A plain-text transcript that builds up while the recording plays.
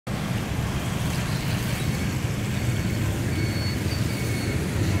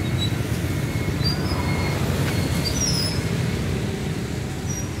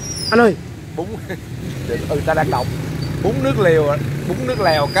Anh ơi, Bún ta đang đọc. Bún nước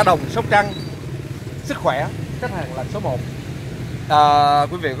lèo cá đồng Sóc Trăng. Sức khỏe, khách hàng là số 1.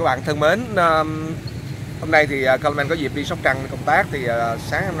 Quý vị và các bạn thân mến, hôm nay thì Coleman có dịp đi Sóc Trăng công tác. Thì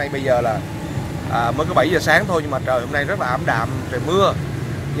sáng hôm nay bây giờ là mới có 7 giờ sáng thôi, nhưng mà trời hôm nay rất là ảm đạm, trời mưa.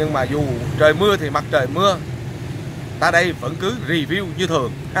 Nhưng mà dù trời mưa thì mặt trời mưa, ta đây vẫn cứ review như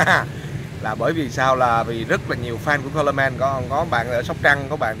thường. Là bởi vì sao? Là vì rất là nhiều fan của Coleman, có bạn ở Sóc Trăng,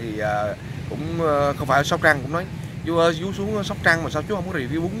 có bạn thì cũng không phải ở Sóc Trăng cũng nói chú ơi, chú xuống Sóc Trăng mà sao chú không có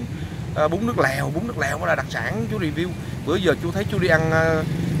review bún nước lèo mới là đặc sản chú review. Bữa giờ chú thấy chú đi ăn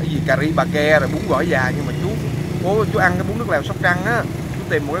cái gì cà ri bà ke rồi bún gỏi già, nhưng mà chú ăn cái bún nước lèo Sóc Trăng á, chú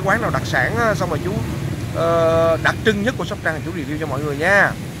tìm một cái quán nào đặc sản á, xong rồi chú đặc trưng nhất của Sóc Trăng chú review cho mọi người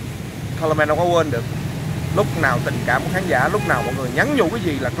nha. Coleman đâu có quên được. Lúc nào tình cảm của khán giả, lúc nào mọi người nhắn nhủ cái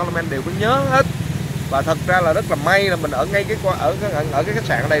gì là Coleman đều có nhớ hết. Và thật ra là rất là may là mình ở ngay ở cái khách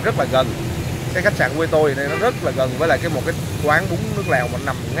sạn ở đây rất là gần. Cái khách sạn quê tôi đây nó rất là gần với lại một cái quán bún nước lèo mà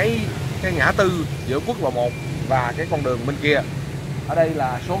nằm ngay cái ngã tư giữa Quốc Lộ 1 và cái con đường bên kia. Ở đây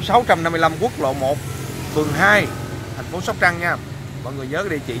là số 655 Quốc Lộ 1, phường 2, thành phố Sóc Trăng nha. Mọi người nhớ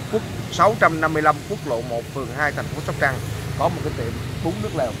cái địa chỉ 655 Quốc Lộ 1, phường 2, thành phố Sóc Trăng. Có một cái tiệm bún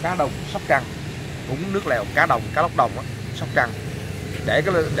nước lèo cá đồng Sóc Trăng. Bún nước lèo cá đồng, cá lóc đồng á, Sóc Trăng.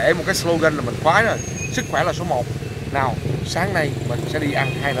 Để một cái slogan là mình khoái rồi. Sức khỏe là số 1. Nào, sáng nay mình sẽ đi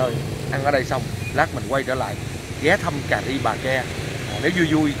ăn 2 nơi. Ăn ở đây xong, lát mình quay trở lại ghé thăm cà ri bà ke. Nếu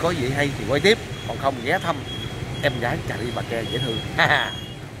vui có gì hay thì quay tiếp, còn không ghé thăm em gái cà ri bà ke dễ thương.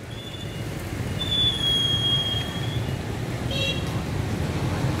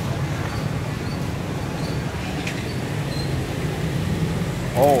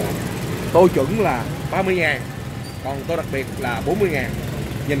 Tôi chuẩn là 30.000, còn tôi đặc biệt là 40.000.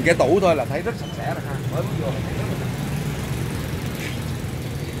 Nhìn cái tủ thôi là thấy rất sạch sẽ rồi ha. Mới vô là thấy rất là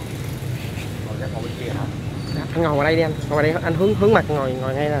ngồi ra ngồi bên kia hả? anh ngồi vào đây đi anh. Ngồi vào đây, anh hướng mặt ngồi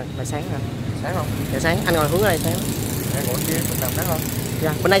ngay là sáng anh. Sáng không? Dạ sáng, anh ngồi hướng ở đây sáng. Ngồi bên kia bên nào sáng không?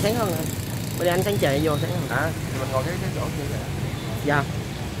 Dạ, bên đây sáng hơn rồi. Bên đây anh sáng trệ vô sáng hơn. Thì mình ngồi cái chỗ kia kìa. Dạ.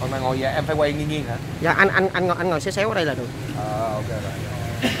 Còn mà ngồi vậy em phải quay nghiêng hả? Dạ anh ngồi xéo ở đây là được. Ok rồi.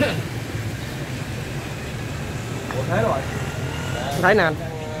 Ủa thế rồi. Thấy nè anh.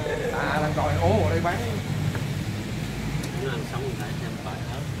 Đang coi ở đây bán.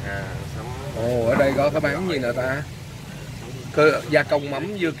 Ở đây có cái bán gì nữa ta? Gia công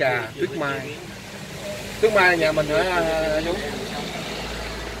mắm dưa cà, tuyết mai. Tuyết mai là nhà mình hả chú?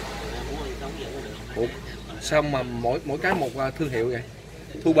 Ủa, sao mà mỗi cái một thương hiệu vậy?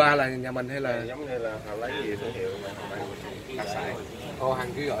 Thu Ba là nhà mình hay là giống như là họ lấy gì thương hiệu mà đặc sản.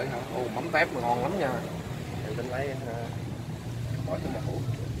 hàng ký gửi hả? Mắm tép mà ngon lắm nha. Em tính lấy bỏ cho một hũ.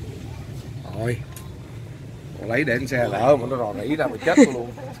 Rồi. Còn lấy để trên xe lỡ mà nó rò rỉ ra mà chết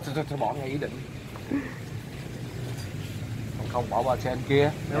luôn. Thôi bỏ ngay ý định. Còn không bỏ vào xe anh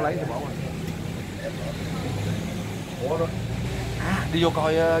kia, nếu lấy thì bỏ vào. Ủa đó. Đi vô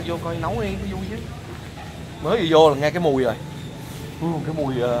coi nấu đi, nó vui chứ. Mới đi vô là nghe cái mùi rồi. Cái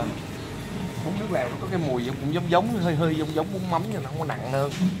mùi bún nước lèo nó có cái mùi cũng giống hơi giống bún mắm nhưng nó không có nặng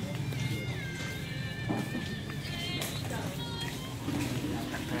hơn.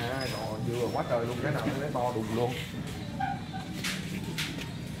 Vừa quá trời luôn, cái nào nó to đùng luôn.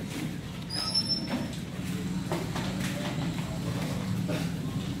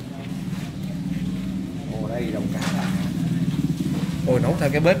 Đây đồng cá. Nấu theo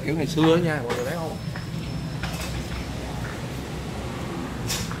cái bếp kiểu ngày xưa nha, mọi người thấy không?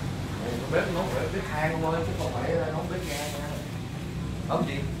 Bếp nấu bếp than thôi chứ không phải nấu bếp ga nha. Không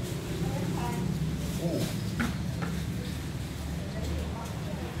gì?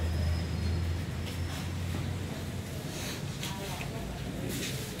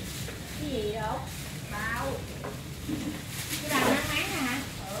 Cái gì đâu? Bao. Cái đào nắng mát hả?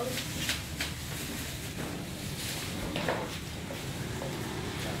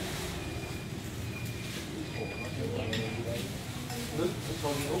 Nước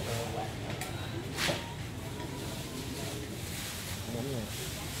sôi đi út.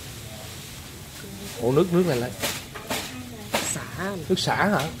 Nước này lại Xả. nước xả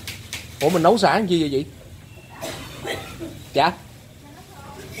hả? Mình nấu xả làm chi vậy chị? Dạ.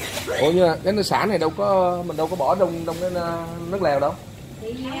 Nhưng mà cái nước xả này mình đâu có bỏ trong cái nước lèo đâu.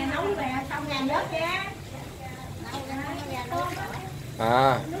 Thì nấu nước lèo xong nhà vớt ra.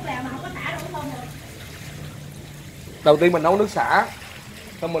 Nước lèo mà không có xả đâu không được. Đầu tiên mình nấu nước xả,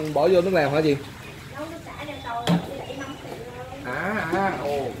 xong mình bỏ vô nước lèo hả chị? Nấu nước xả cho tôi, đẩy mắm thì.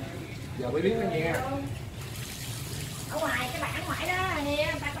 Giờ mới biết đó nha. Ở ngoài cái bảng ngoài đó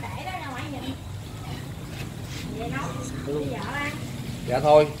nè, ta có để đó ra ngoài nhìn. Vậy nấu. Bây giờ ăn. Dạ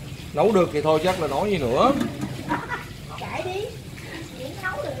thôi, Nấu được thì thôi chắc là nói gì nữa. Kể đi.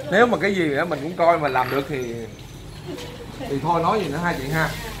 Nấu được. Nếu mà cái gì đó mình cũng coi mà làm được thì thôi nói gì nữa hai chị ha.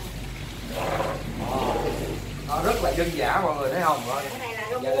 Nó rất là dân dã mọi người thấy không? Cái này là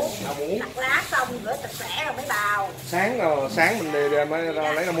rau muống. Lặt lá xong rửa sạch sẽ rồi mới bào. Sáng mình mới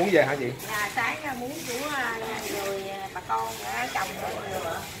lấy rau muống về hả chị? Dạ, sáng rau muống của người bà con trồng rồi.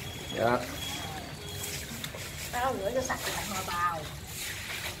 Dạ. Nó rửa cho sạch rồi lại hòa bào.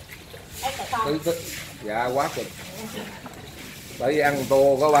 Ếch cà con. Dạ quá cực. Bởi vì ăn một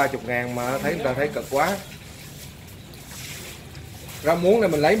tô có 30.000 mà thấy người ta thấy cực quá. Rau muống này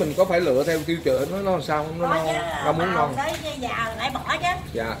mình lấy mình có phải lựa theo tiêu chuẩn nó làm sao không? Nó non. Rau muống non. Cái già lại bỏ chứ.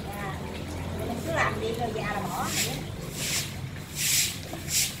 Dạ. Mình cứ làm đi rồi già là bỏ.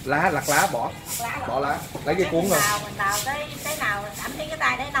 Lặt lá bỏ. Bỏ lá. Lấy cái cuốn thôi. Mình bào cái nào cảm thấy cái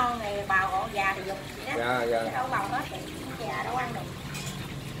tay đấy non này bào gọn già thì dùng vậy đó. Dạ dạ. Chứ đâu bào hết thì già đâu ăn được.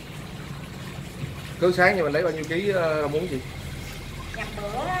 Cứ sáng như mình lấy bao nhiêu ký rau muống chị? Nhằm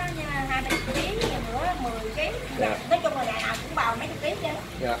bữa 20 kg, nhằm bữa 10 kg. Dạ. Nói chung là ngày nào cũng bào mấy chục ký chứ.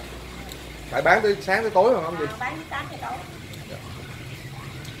 Dạ. Phải bán tới sáng tới tối không chị? Bán tới 8 giờ tối. Dạ.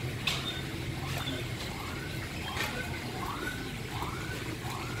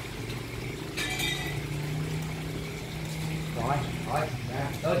 Rồi,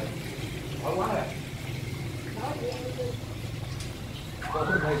 ơi. Hỏi quá rồi. Cô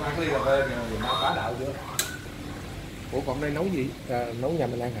có thuê mang ly cà phê kìa, thì mau cá đạo chưa? Ủa còn đây nấu gì? Nấu nhà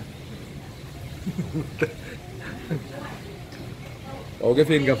mình ăn hả? Ủa cái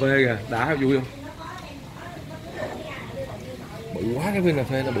phiên cà phê kìa, đã vui không? Bự quá cái phiên cà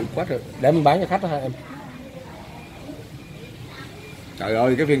phê nó bự quá rồi. Để mình bán cho khách đó hả em? Trời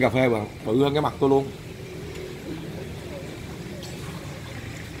ơi cái phiên cà phê mà bự hơn cái mặt tôi luôn.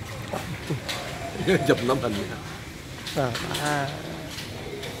 Chụp tấm hình.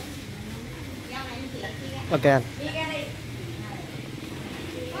 Ok anh.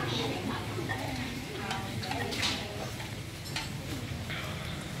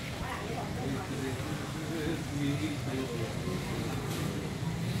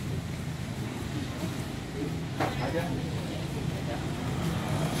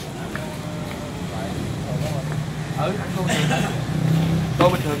 Ăn tô này. Tô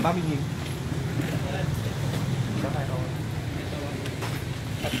bình thường 30.000.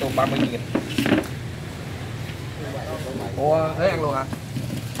 Tô 30.000. Ủa thế ăn luôn hả?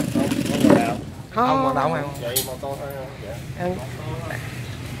 Không còn đậu không ăn. Vậy mà to thôi. Ăn.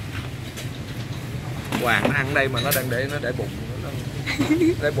 Hoàng nó ăn đây mà nó đang để bụng nó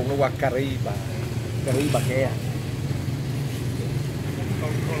để bụng nó qua cà ri bà khe.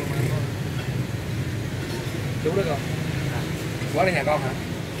 Chú đó con. Quá đây nhà con hả?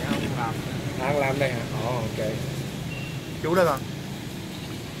 Không làm đây hả? Ồ ok. Chú đó con.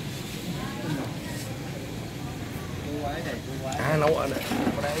 Nấu ở đây.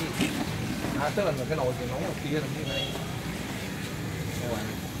 Ở đây. Tức là cái nồi thì nấu ở kia làm như này.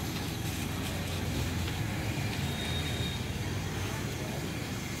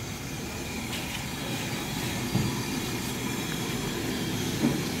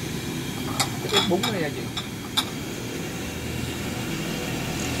 Cái bún này nha chị.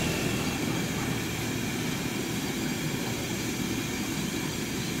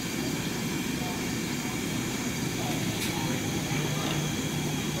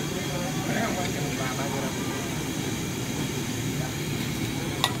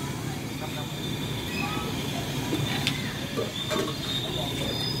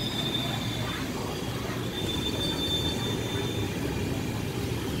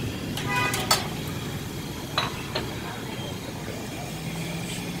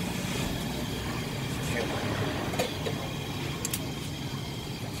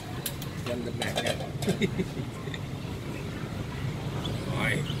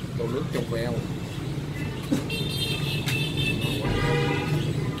 Rồi, tô nước trong veo.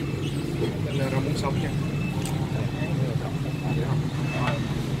 Bên rau muống sống nha.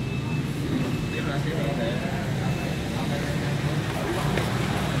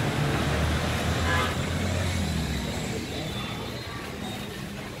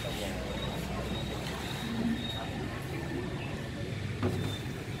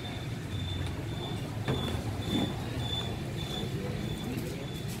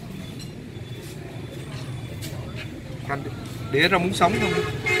 Để rau muống sống không?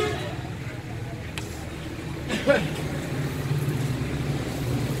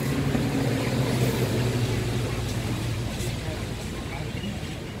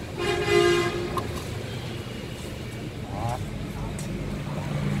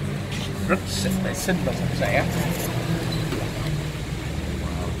 Rất vệ sinh và sạch sẽ.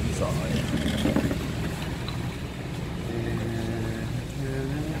 Sợ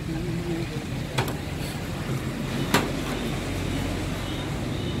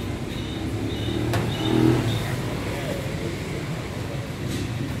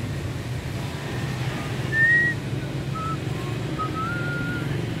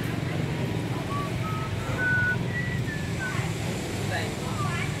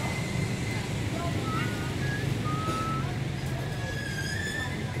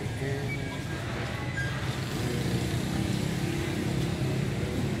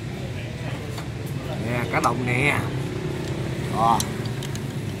Nè, cá đồng nè. Đó.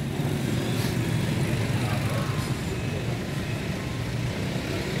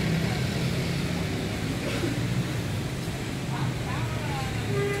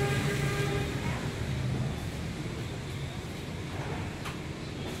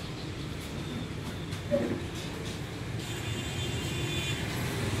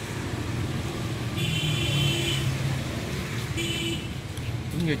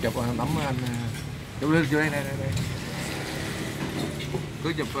 Giống như chụp tấm anh chụp lên đây đây đây,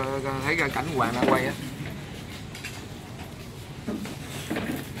 cứ chụp thấy ra cảnh Hoàng đang quay á.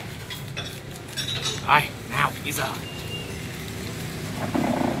 Rồi nào bây giờ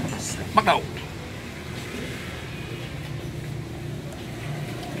bắt đầu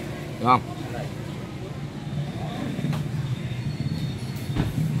được không?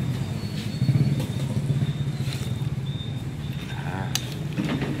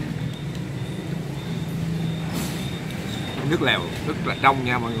 Nước lèo rất là trong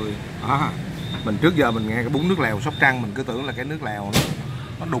nha mọi người. Mình trước giờ mình nghe cái bún nước lèo Sóc Trăng mình cứ tưởng là cái nước lèo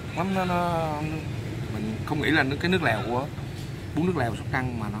nó đục lắm, mình không nghĩ là cái nước lèo của bún nước lèo Sóc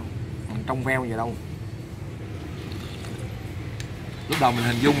Trăng mà nó trong veo vậy đâu. Lúc đầu mình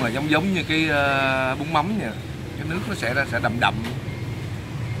hình dung là giống như cái bún mắm nha, cái nước nó sẽ đậm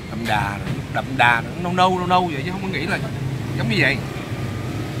đà, nó nâu vậy chứ không có nghĩ là giống như vậy.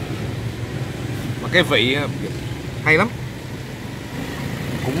 Mà cái vị hay lắm,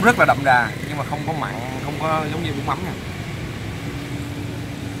 cũng rất là đậm đà nhưng mà không có mặn, không có giống như bún mắm nha.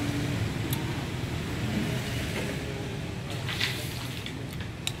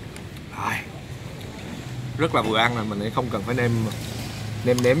 Rồi. Rất là vừa ăn là mình không cần phải nêm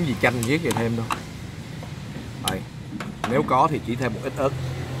nếm gì chanh viết gì thêm đâu. Rồi. Nếu có thì chỉ thêm một ít ớt.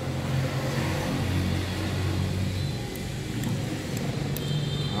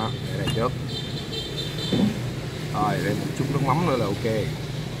 Đó, để đây trước. Rồi, đây một chút nước mắm nữa là ok.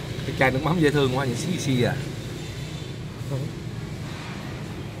 Cái chai nước mắm dễ thương quá, như xì à.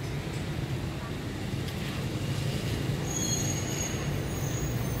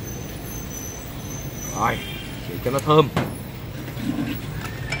 Rồi, để cho nó thơm.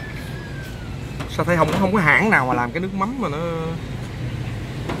 Sao thấy không có hãng nào mà làm cái nước mắm mà nước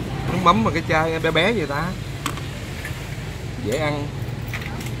mắm mà cái chai bé bé vậy ta. Dễ ăn.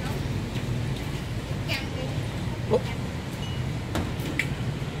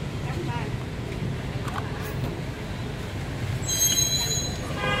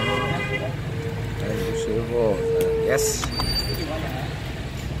 Yes.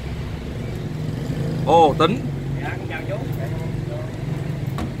 Ô tính.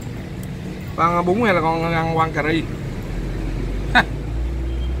 Con bún hay là con ăn quan cà ri?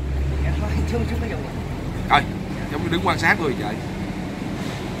 Rồi, giống như đứng quan sát thôi trời.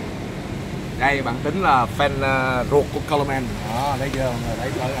 Đây bạn Tính là fan ruột của Coleman. Đó, thấy chưa? Người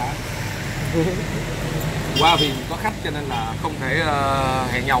thấy chơi hả? Qua vì có khách cho nên là không thể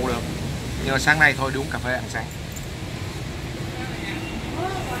hẹn nhau được. Nhưng mà sáng nay thôi đi uống cà phê ăn sáng.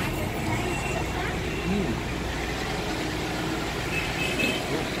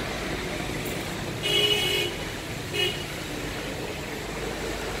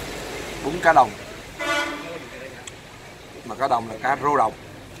 Bún cá đồng. Mà cá đồng là cá rô đồng.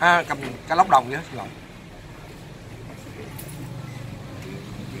 Cá lóc đồng nhé, xin lỗi.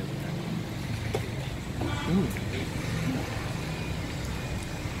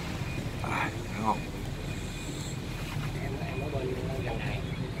 Ngon.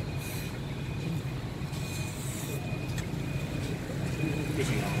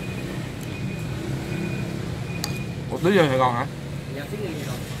 Ủa, tới giờ Sài Gòn hả?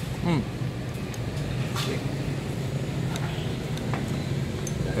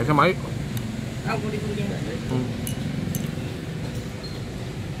 Để cái mấy.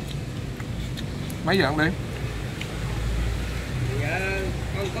 Mấy giờ ăn đi? Dạ,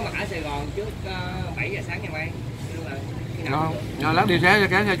 con có mặt ở Sài Gòn trước 7 giờ sáng ngày mai. Nhờ lát đi xé cho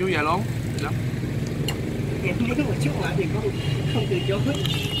cá xe chú về luôn. Em muốn một chút lại thì không từ chối.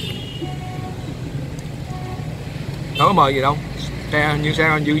 Đâu có mời gì đâu. Xe như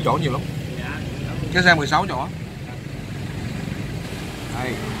xe dư chỗ nhiều lắm. Dạ. Cái xe 16 chỗ.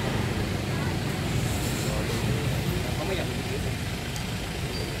 Đây.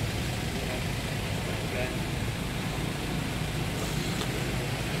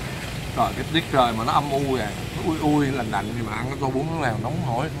 Rồi cái tiết trời mà nó âm u rồi, nó ui lạnh lạnh thì mà ăn cái tô bún nó lèo nóng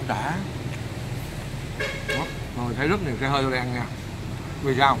hổi nó đã. Đó. Rồi thấy rất nhiều xe hơi tôi đang ăn nha.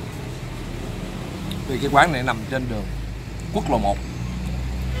 Vì sao? Vì cái quán này nằm trên đường Quốc Lộ 1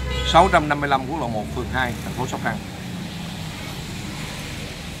 655 Quốc Lộ 1 phường 2 thành phố Sóc Trăng.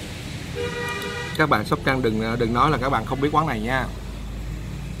 Các bạn Sóc Trăng đừng nói là các bạn không biết quán này nha.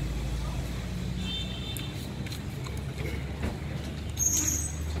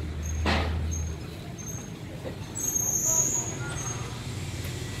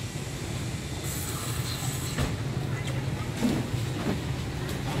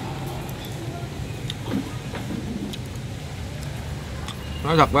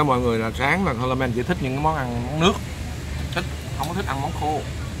 Nói thật với mọi người là sáng là Coleman chỉ thích những cái món ăn món nước, không có thích ăn món khô.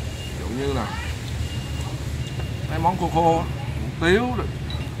 Ví dụ như là mấy món khô tiếu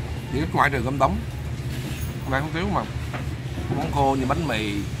chỉ ngoại trừ cơm tấm, không phải không tiếu mà món khô như bánh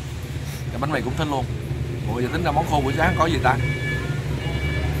mì, cái bánh mì cũng thích luôn. Ủa giờ tính ra món khô buổi sáng có gì ta?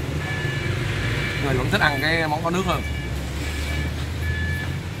 Người vẫn thích ăn cái món có nước hơn.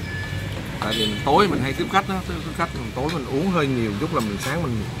 Tại vì tối mình hay tiếp khách đó, tối mình uống hơi nhiều chút là mình sáng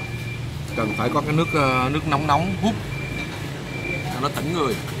mình cần phải có cái nước nóng hút cho nó tỉnh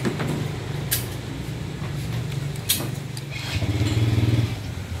người.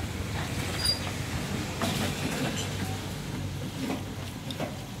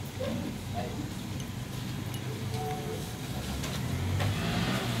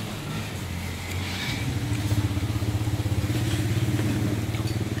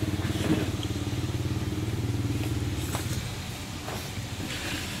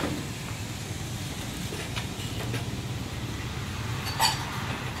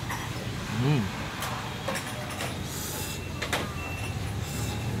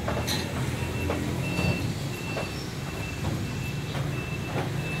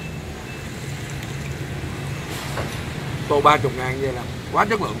 Tô 30.000 vậy là quá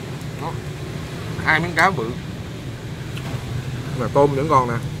chất lượng. Đó. 2 miếng cá bự. Và tôm vẫn còn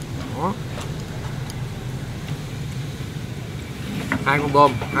nè. Đó. 2 con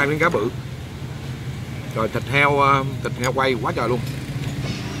tôm, 2 miếng cá bự. Rồi thịt heo quay quá trời luôn.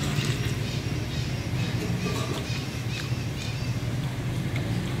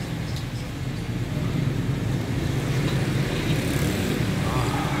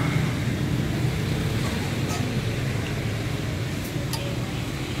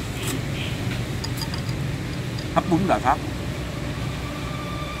 Hấp bún Đà Pháp.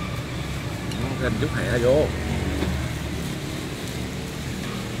 Thêm chút hẹ vô.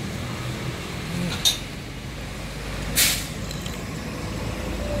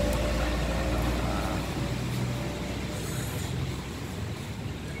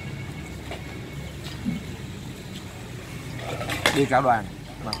 Đi cả đoàn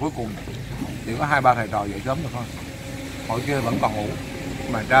mà cuối cùng chỉ có 2-3 thầy trò dậy sớm được thôi. Hồi kia vẫn còn ngủ.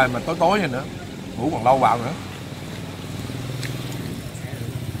 Mà trời mà tối vậy nữa, ngủ còn lâu vào nữa.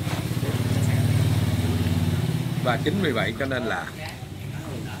 Và chính vì vậy cho nên là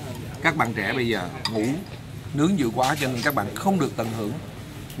các bạn trẻ bây giờ ngủ nướng nhiều quá, cho nên các bạn không được tận hưởng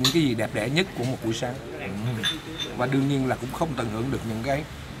những cái gì đẹp đẽ nhất của một buổi sáng. Và đương nhiên là cũng không tận hưởng được những cái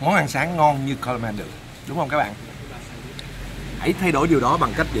món ăn sáng ngon như Coleman được. Đúng không các bạn? Hãy thay đổi điều đó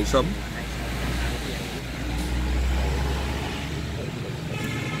bằng cách dậy sớm.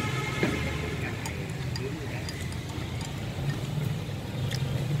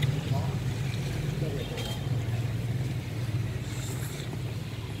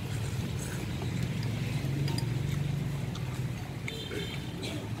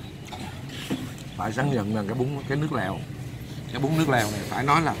 Phải xác nhận là cái nước lèo, cái bún nước lèo này phải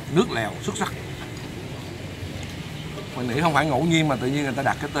nói là nước lèo xuất sắc. Mình nghĩ không phải ngẫu nhiên mà tự nhiên người ta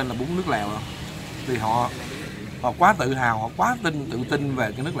đặt cái tên là bún nước lèo đâu. Vì họ quá tự hào, họ quá tự tin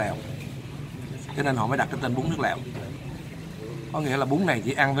về cái nước lèo, cho nên họ mới đặt cái tên bún nước lèo. Có nghĩa là bún này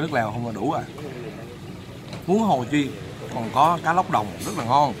chỉ ăn với nước lèo không là đủ à. Muốn hồ chi còn có cá lóc đồng rất là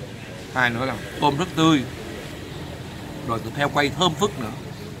ngon, hai nữa là tôm rất tươi, rồi thịt heo quay thơm phức nữa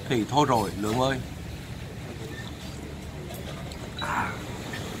thì thôi rồi Lượng ơi.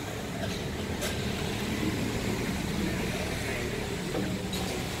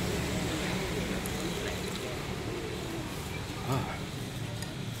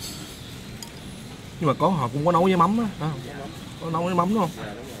 Nhưng mà họ cũng có nấu với mắm á, có nấu với mắm đúng không?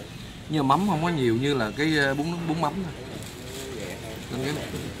 Nhưng mà mắm không có nhiều như là cái bún mắm thôi. Cái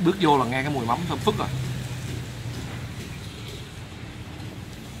bước vô là nghe cái mùi mắm thơm phức rồi.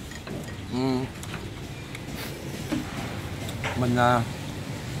 Mình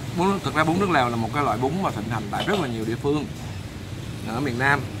thực ra bún nước lèo là một cái loại bún mà thịnh hành tại rất là nhiều địa phương ở miền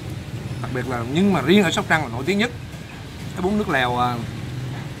Nam, đặc biệt là, nhưng mà riêng ở Sóc Trăng là nổi tiếng nhất. Cái bún nước lèo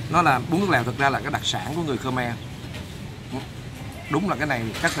nó là bún nước lèo, thực ra là cái đặc sản của người Khmer. Đúng là cái này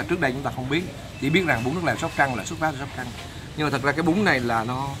chắc là trước đây chúng ta không biết, chỉ biết rằng bún nước lèo Sóc Trăng là xuất phát từ Sóc Trăng, nhưng mà thật ra cái bún này là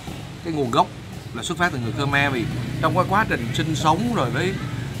cái nguồn gốc là xuất phát từ người Khmer, vì trong cái quá trình sinh sống rồi với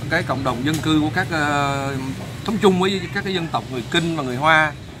cái cộng đồng dân cư của các sống chung với các cái dân tộc người Kinh và người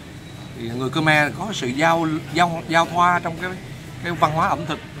Hoa. Thì người Khmer có sự giao thoa trong cái văn hóa ẩm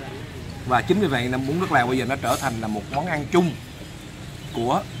thực, và chính vì vậy là bún nước lèo bây giờ nó trở thành là một món ăn chung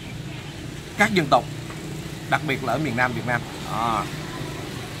của các dân tộc, đặc biệt là ở miền Nam Việt Nam.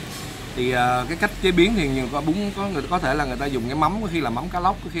 Thì cái cách chế biến thì nhiều bún có thể là người ta dùng cái mắm, có khi là mắm cá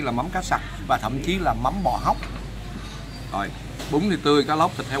lóc, có khi là mắm cá sặc, và thậm chí là mắm bò hóc. Rồi bún thì tươi, cá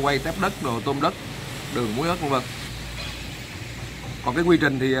lóc, thịt heo quay, tép đất, đồ tôm đất, đường, muối, ớt, vân vân. Còn cái quy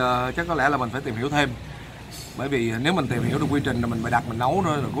trình thì chắc có lẽ là mình phải tìm hiểu thêm, bởi vì nếu mình tìm hiểu được quy trình là mình bày đặt mình nấu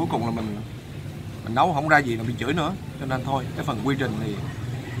thôi, rồi cuối cùng là mình nấu không ra gì là bị chửi nữa. Cho nên thôi, cái phần quy trình thì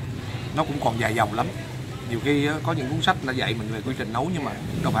nó cũng còn dài dòng lắm. Nhiều khi có những cuốn sách đã dạy mình về quy trình nấu, nhưng mà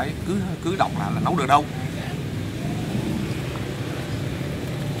đâu phải cứ đọc là nấu được đâu.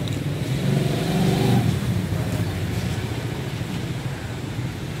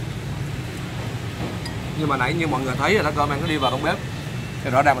 Nhưng mà nãy như mọi người thấy rồi đó, cơm em có đi vào trong bếp thì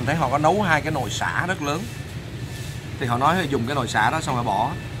rõ ràng mình thấy họ có nấu 2 cái nồi sả rất lớn. Thì họ nói dùng cái nồi sả đó xong rồi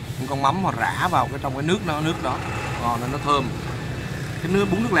bỏ một con mắm, họ rã vào trong cái nước đó nên nó thơm. Cái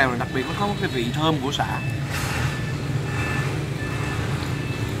bún nước lèo này đặc biệt nó có cái vị thơm của sả.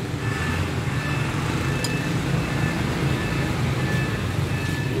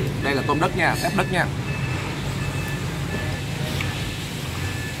 Đây là tôm đất nha, tép đất nha.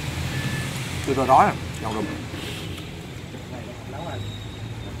 Từ rồi đó dầu đùm.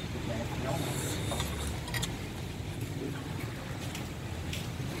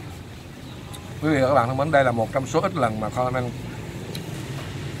 Quý vị và các bạn thân mến, đây là một trong số ít lần mà Coleman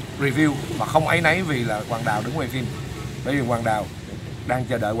review mà không áy náy vì là Hoàng Đào đứng quay phim, bởi vì Hoàng Đào đang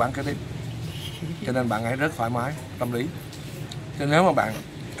chờ đợi quán kế tiếp, cho nên bạn ấy rất thoải mái tâm lý. Cho nếu mà bạn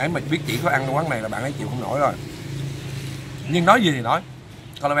ấy mà biết chỉ có ăn cái quán này là bạn ấy chịu không nổi rồi. Nhưng nói gì thì nói,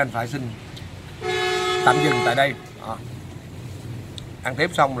 Coleman phải xin tạm dừng tại đây. Ăn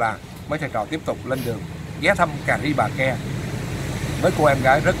tiếp xong là mấy thầy trò tiếp tục lên đường ghé thăm Cà Ri Bà Ke với cô em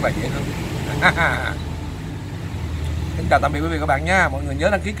gái rất là dễ thương. Xin chào tạm biệt quý vị và các bạn nha. Mọi người nhớ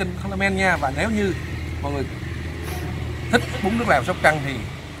đăng ký kênh Coleman nha. Và nếu như mọi người thích bún nước lèo Sóc Trăng thì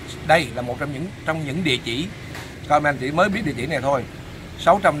đây là một trong những địa chỉ. Coleman chỉ mới biết địa chỉ này thôi.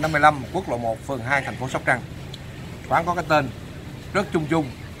 655 Quốc Lộ 1, phường 2, thành phố Sóc Trăng. Quán có cái tên rất chung,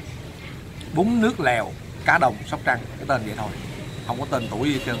 bún nước lèo cá đồng Sóc Trăng. Cái tên vậy thôi, không có tên tuổi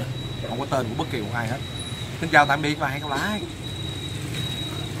gì hết trơn, không có tên của bất kỳ một ai hết. Xin chào tạm biệt và hẹn gặp lại.